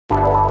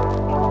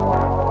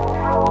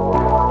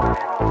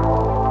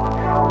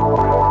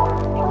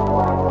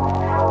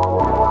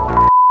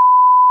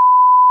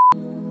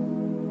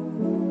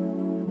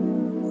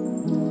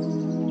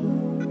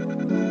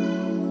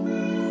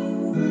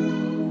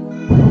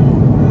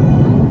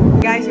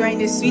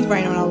the suite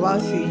right now. I'm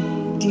about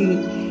to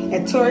do a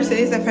tour. So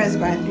this is the first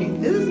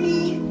bathroom. This is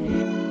me.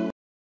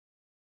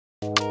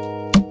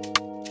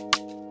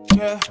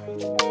 Yeah.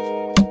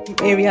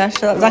 Area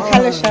shot.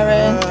 Zakala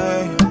Sharon.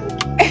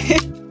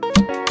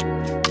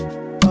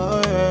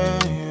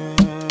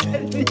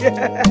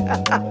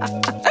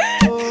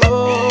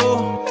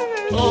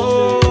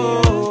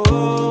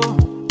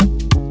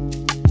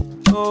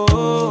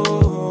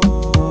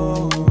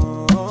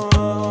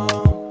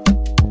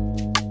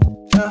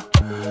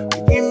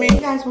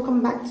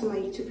 Welcome back to my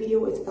YouTube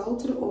video. It's L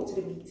to the O to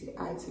the B to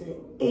the I to the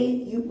A.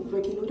 You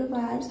already know the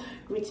vibes.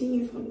 Greeting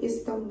you from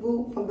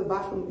Istanbul, from the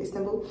bar from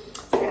Istanbul.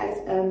 So guys,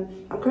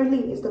 I'm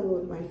currently in Istanbul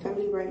with my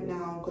family right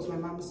now because my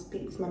mom's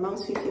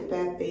 50th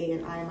birthday,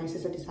 and I and my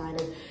sister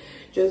decided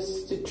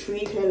just to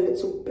treat her a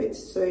little bit.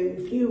 So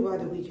we flew over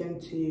the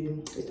weekend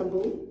to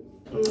Istanbul.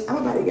 I'm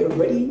about to get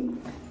ready.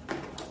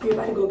 We're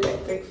about to go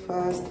get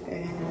breakfast,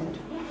 and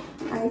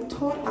I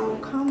thought I'll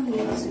come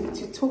here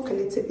to talk a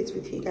little bit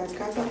with you guys.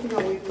 Guys, I've been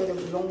away for the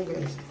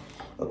longest,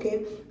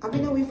 okay? I've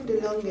been away for the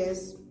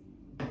longest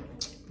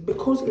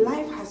because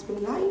life has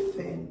been life,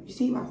 and you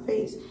see my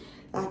face,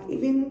 like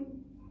even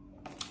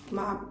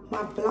my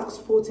black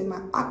spots and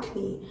my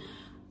acne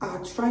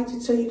are trying to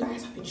tell you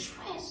guys I've been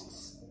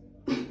stressed.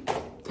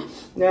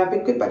 No, I've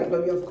been good by the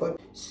glory of God.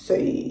 So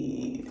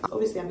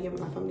obviously I'm here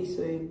with my family,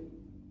 so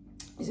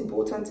it's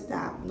important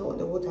that I'm not on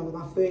the water with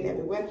my phone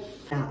everywhere.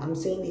 Now, I'm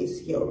saying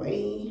this here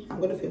already. I'm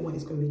gonna film when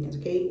it's convenient,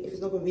 okay? If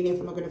it's not convenient,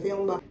 I'm not gonna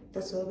film, but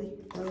that's all we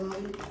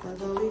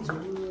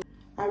do.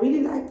 I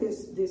really like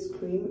this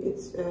cream.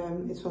 It's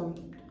from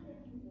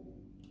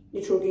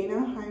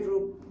Neutrogena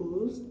Hydro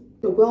Boost,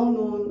 the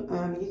well-known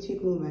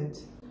YouTube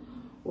movement.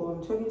 Well,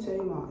 I'm talking so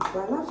much, but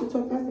I love to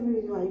talk. That's the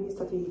reason why I even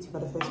started YouTube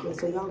at the first place.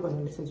 So y'all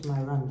gonna listen to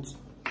my rant.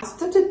 I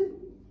started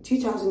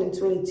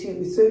 2022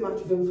 with so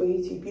much room for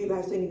YouTube. You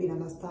guys don't even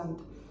understand.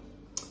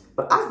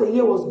 But as the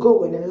year was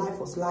going and life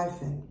was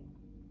lifing,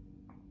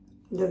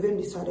 the vim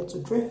decided to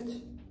drift.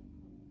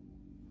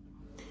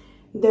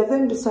 The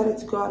vim decided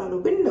to go out of the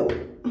window.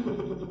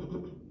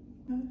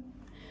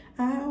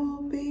 I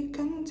will be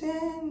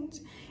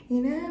content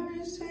in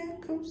every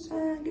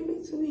circumstance. Give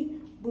it to me.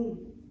 Boom,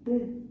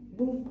 boom,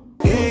 boom.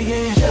 Yeah,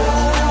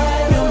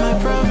 yeah. You're my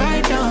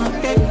provider.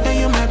 Yeah,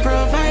 you're my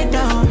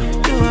provider.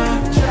 You are.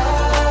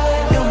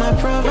 You're my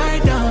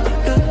provider.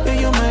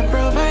 You're my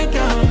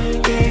provider.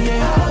 Yeah,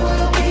 yeah. I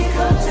will be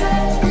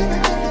content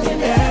in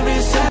every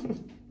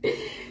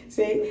circumstance.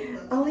 Say,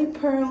 Ali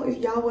Pearl, if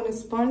y'all want to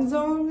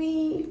sponsor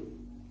me.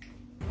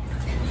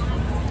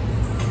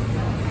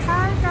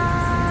 Hi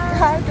guys.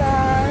 Hi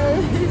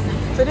guys.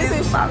 So this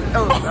is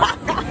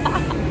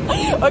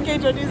okay,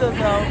 introduce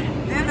yourself.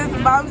 This is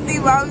Mamsie.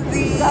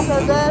 That's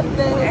her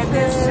birthday. And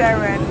this is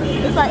Sharon.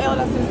 This is my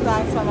elder sister,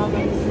 so I'm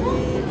going to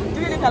see. Do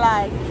you look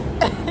alike?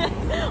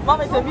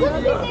 Mom is a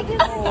video.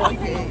 Oh,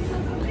 okay.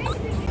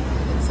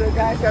 So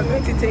guys, we are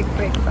going to take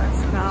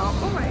breakfast now.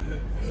 Oh my.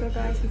 So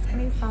guys, we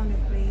finally found a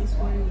place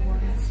where we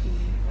want to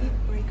eat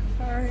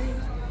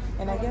breakfast.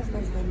 And I guess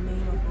that's the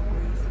name of the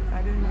place.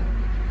 I don't know.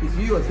 Is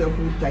you yourself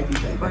who type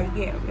it? But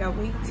yeah, we are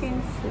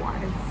waiting for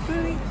the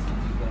food.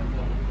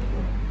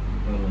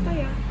 So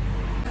yeah.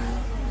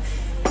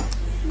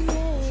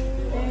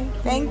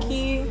 Thank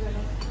you.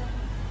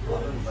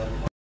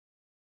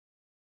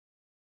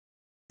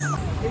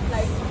 It's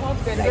like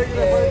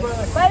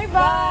bye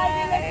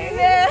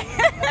bye.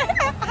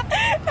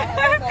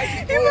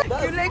 You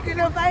like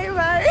bye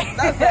bye.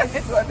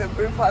 That's what the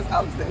breakfast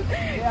house is.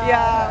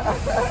 Yeah.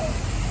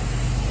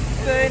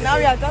 So now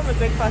we are done with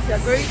breakfast. We are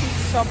going to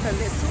shop a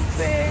little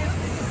bit.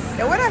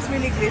 The weather's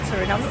really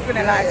glittering. I'm not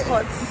gonna lie, it's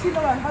hot,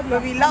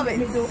 but we love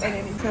it.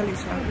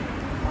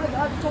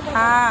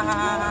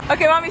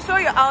 Okay, mommy, show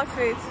your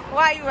outfit.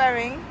 What are you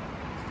wearing?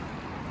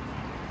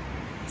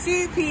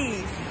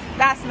 Two-piece.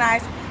 That's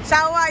nice.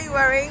 Shaw, what are you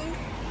wearing?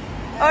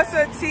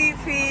 Also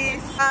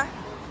two-piece.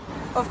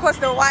 Of course,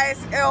 the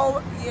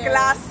YSL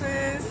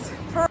glasses.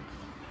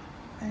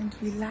 And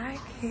we like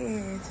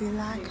it. We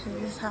like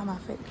it. This is how my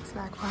fit looks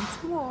like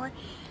once more.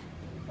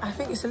 I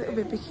think it's a little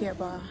bit big here,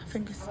 but I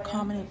think it's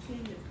calming.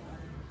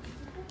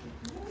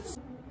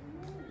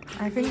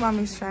 I think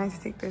mommy's trying to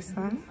take this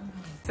one.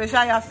 So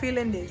Shah, you're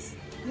feeling this?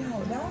 Yeah,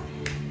 that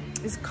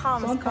it's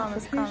calm, it's calm,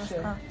 it's calm, it's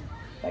calm.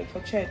 Like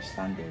for church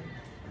Sunday.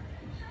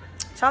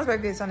 Shah's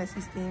birthday is on the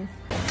 16th.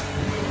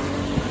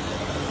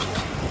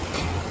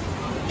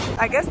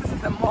 I guess this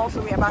is the mall,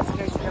 so we're about to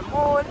go to the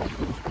mall.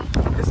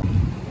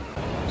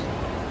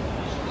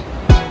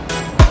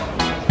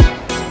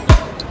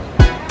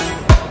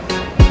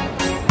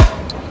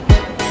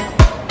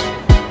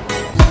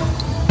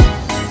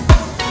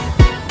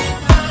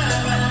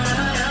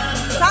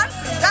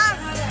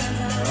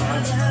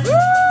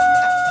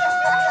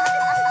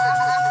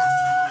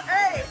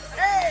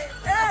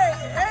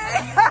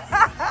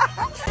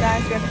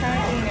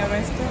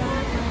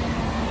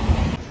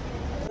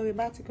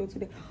 To go to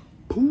the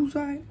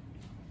poolside.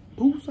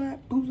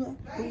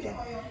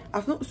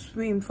 I've not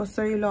swum for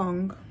so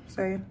long,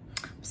 so I'm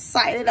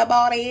excited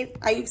about it.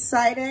 Are you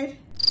excited?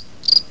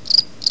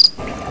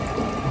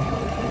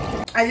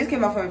 I just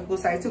came out from school,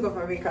 so I took off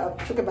my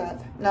makeup, took a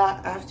bath. Now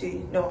I have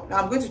to, no, now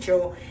I'm going to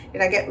chill,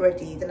 then I get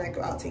ready, then I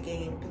go out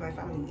again with my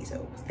family,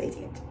 so stay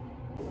tuned.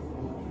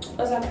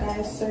 What's up,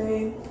 guys? So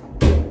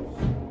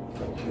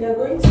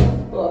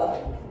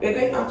we're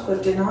going out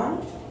for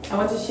dinner. I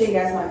want to show you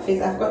guys my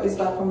face. I've got this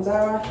bag from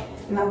Zara,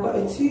 and I've got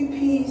a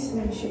two-piece.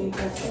 Let me show you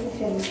guys. Let me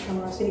turn this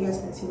camera so you guys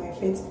can see my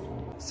fit.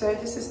 So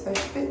this is the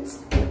fit.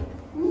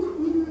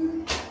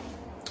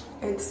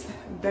 It's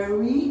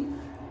very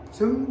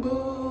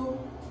simple.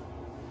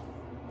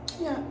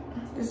 Yeah,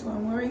 this is what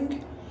I'm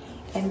wearing.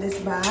 And this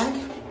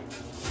bag,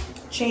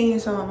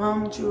 chains on my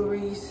mom,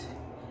 jewelries,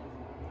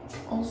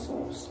 all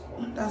sorts.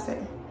 That's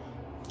it.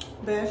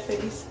 Bare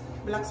face,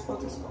 black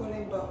spot is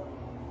calling, but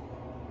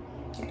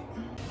yeah.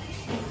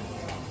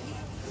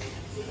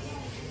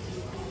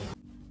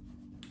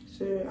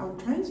 So I'm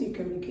trying to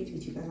communicate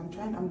with you guys.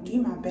 I'm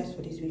doing my best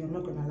for this video. I'm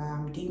not gonna lie,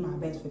 I'm doing my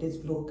best for this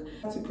vlog.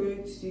 I have to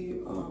go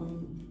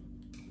to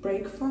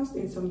breakfast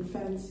in some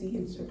fancy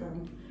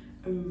Instagram.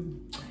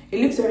 It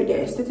looks very,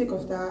 the aesthetic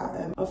of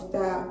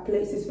that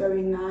place is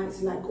very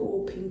nice, like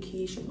all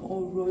pinkish and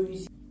all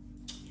rosy.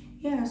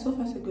 Yeah, so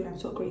far so good. I'm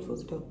so grateful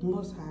to the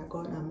most high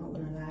God. I'm not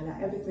gonna lie,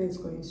 like everything's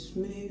going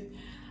smooth.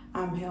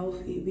 I'm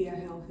healthy, we are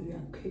healthy, we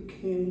are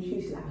cooking.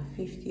 She's like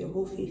 50, a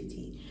whole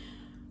 50.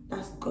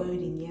 That's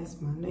golden, yes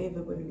man. Not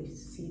everybody lives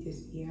to see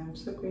this. Yeah, I'm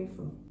so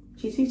grateful.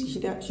 She's 50,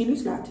 she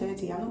looks like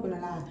 30, I'm not gonna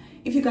lie.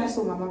 If you guys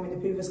saw my mom in the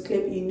previous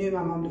clip, you knew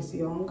my mom looks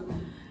young.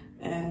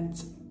 And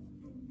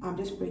I'm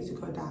just praying to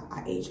God that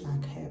I age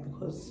like her,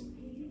 because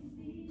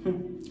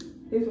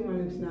this one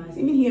looks nice.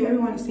 Even here,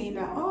 everyone is saying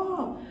that,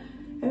 oh,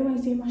 everyone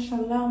is saying,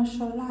 mashallah,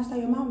 mashallah. It's like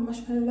your mom,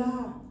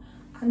 mashallah.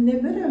 And they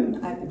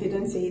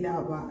didn't say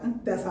that,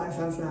 but that's how it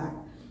sounds like.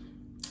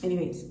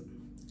 Anyways,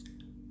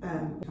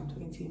 I'm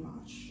talking too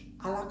much.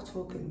 I like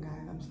talking,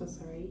 guys. I'm so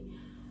sorry.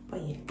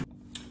 But yeah,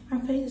 my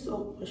face is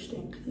all washed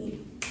and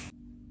clean.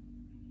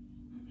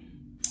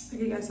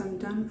 Okay, guys, I'm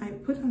done. I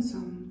put on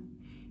some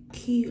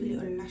cute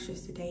little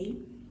lashes today.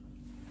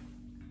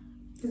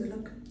 Here's a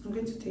look. I'm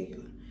going to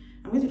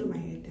do my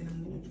hair, then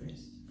I'm going to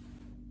dress.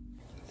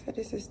 So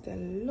this is the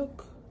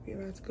look.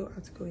 We're about to go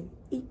out to go and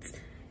eat.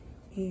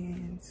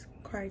 And it's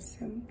quite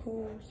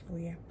simple, so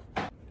yeah.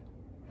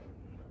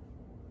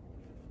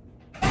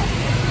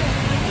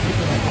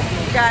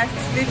 Guys,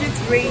 it's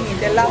legit raining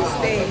the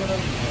last day.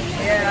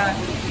 Yeah.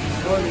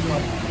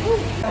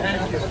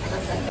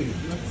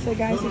 So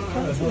guys, we've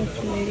come to the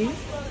place.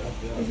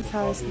 This is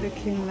how it's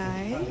looking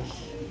like.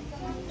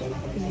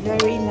 It's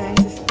very nice,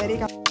 aesthetic.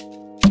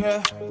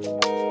 Yeah.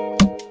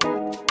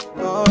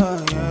 Oh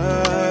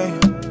yeah.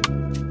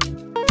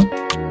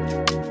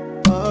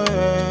 Oh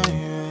yeah,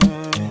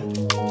 yeah.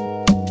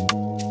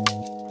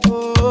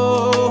 Oh,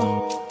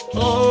 oh,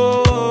 oh,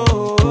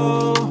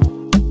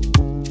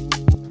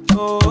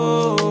 oh.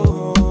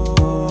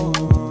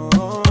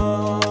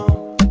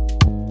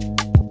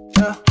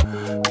 Yeah.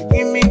 You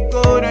give me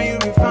gold and you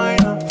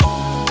refine her.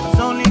 It's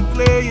only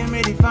clay you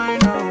made it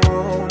final.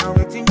 Oh, now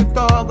waiting to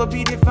talk or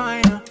be the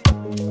final.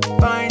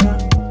 Final.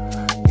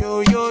 Yo,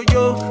 yo,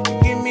 yo, you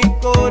give me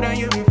gold and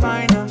you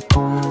refine her.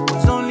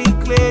 It's only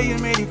clay, you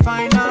made it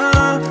final.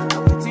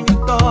 I'm waiting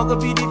you talk, will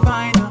be the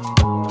final.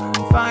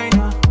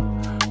 Final.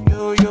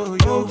 Yo, yo,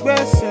 yo,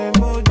 best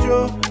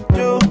mojo,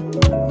 jo.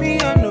 Me,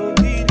 I know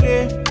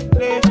delay,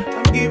 play.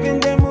 I'm giving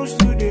them moves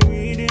to the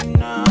reading,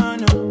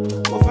 nana.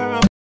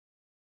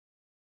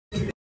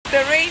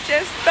 The rain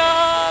just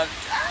stopped.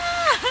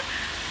 Ah!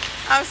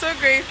 I'm so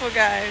grateful,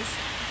 guys.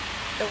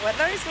 The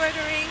weather is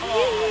weathering.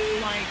 Oh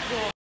my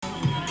god.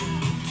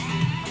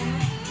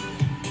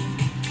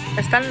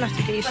 I started off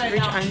today's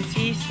rich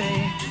auntie, so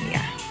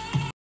yeah.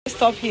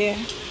 Stop here.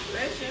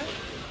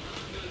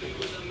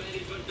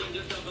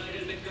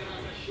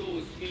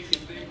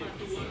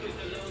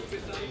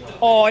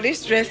 Oh,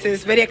 these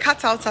dresses, but their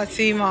cutouts are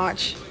too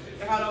much.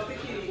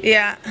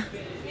 Yeah.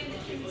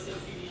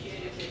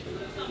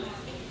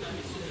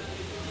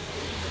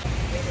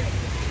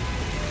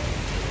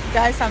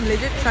 Guys, I'm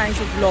legit trying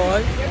to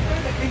vlog,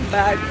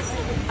 but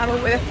I'm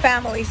with a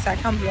family, so I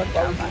can't vlog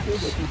that much.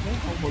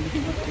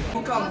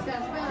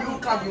 You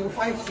come, you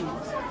fight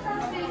suits.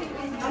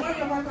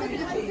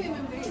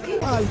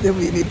 Ask them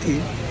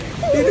anything.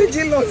 They didn't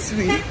jealous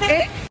me.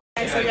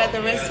 So we're at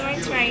the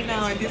restaurant right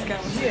now, and this guy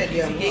was gave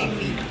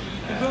me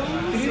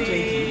roses.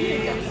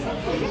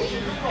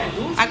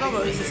 I got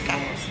roses,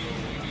 guys.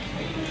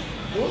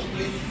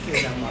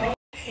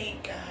 Hey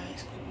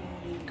guys, good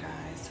morning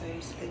guys. So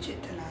it's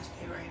legit the last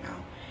day right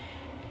now,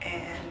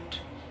 and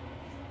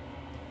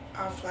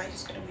our flight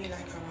is gonna be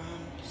like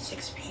around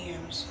 6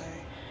 p.m. So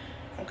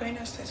I'm going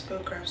downstairs to go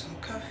grab some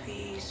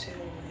coffee. So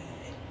we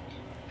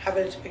have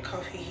a little bit of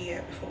coffee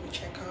here before we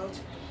check out.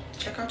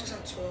 Checkout is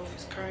at 12.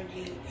 It's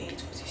currently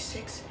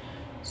 8:46.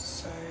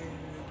 So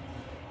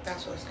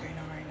that's what's going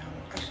on right now.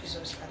 I'm actually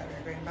so sad that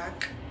we're going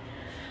back.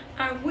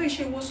 I wish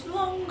it was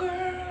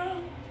longer.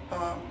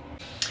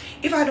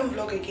 If I don't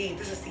vlog again,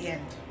 this is the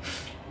end.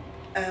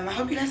 I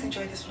hope you guys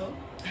enjoyed this vlog.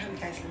 I hope you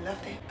guys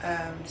loved it.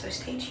 So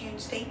stay tuned,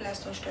 stay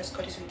blessed, don't stress,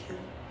 God is with you.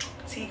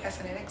 see you guys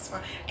in the next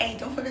one. Hey,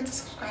 don't forget to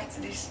subscribe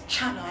to this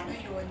channel. I know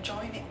you're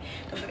enjoying it.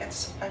 Don't forget to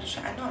subscribe to the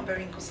channel. I know I'm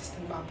very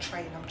inconsistent, but I'm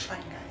trying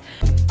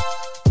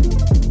guys.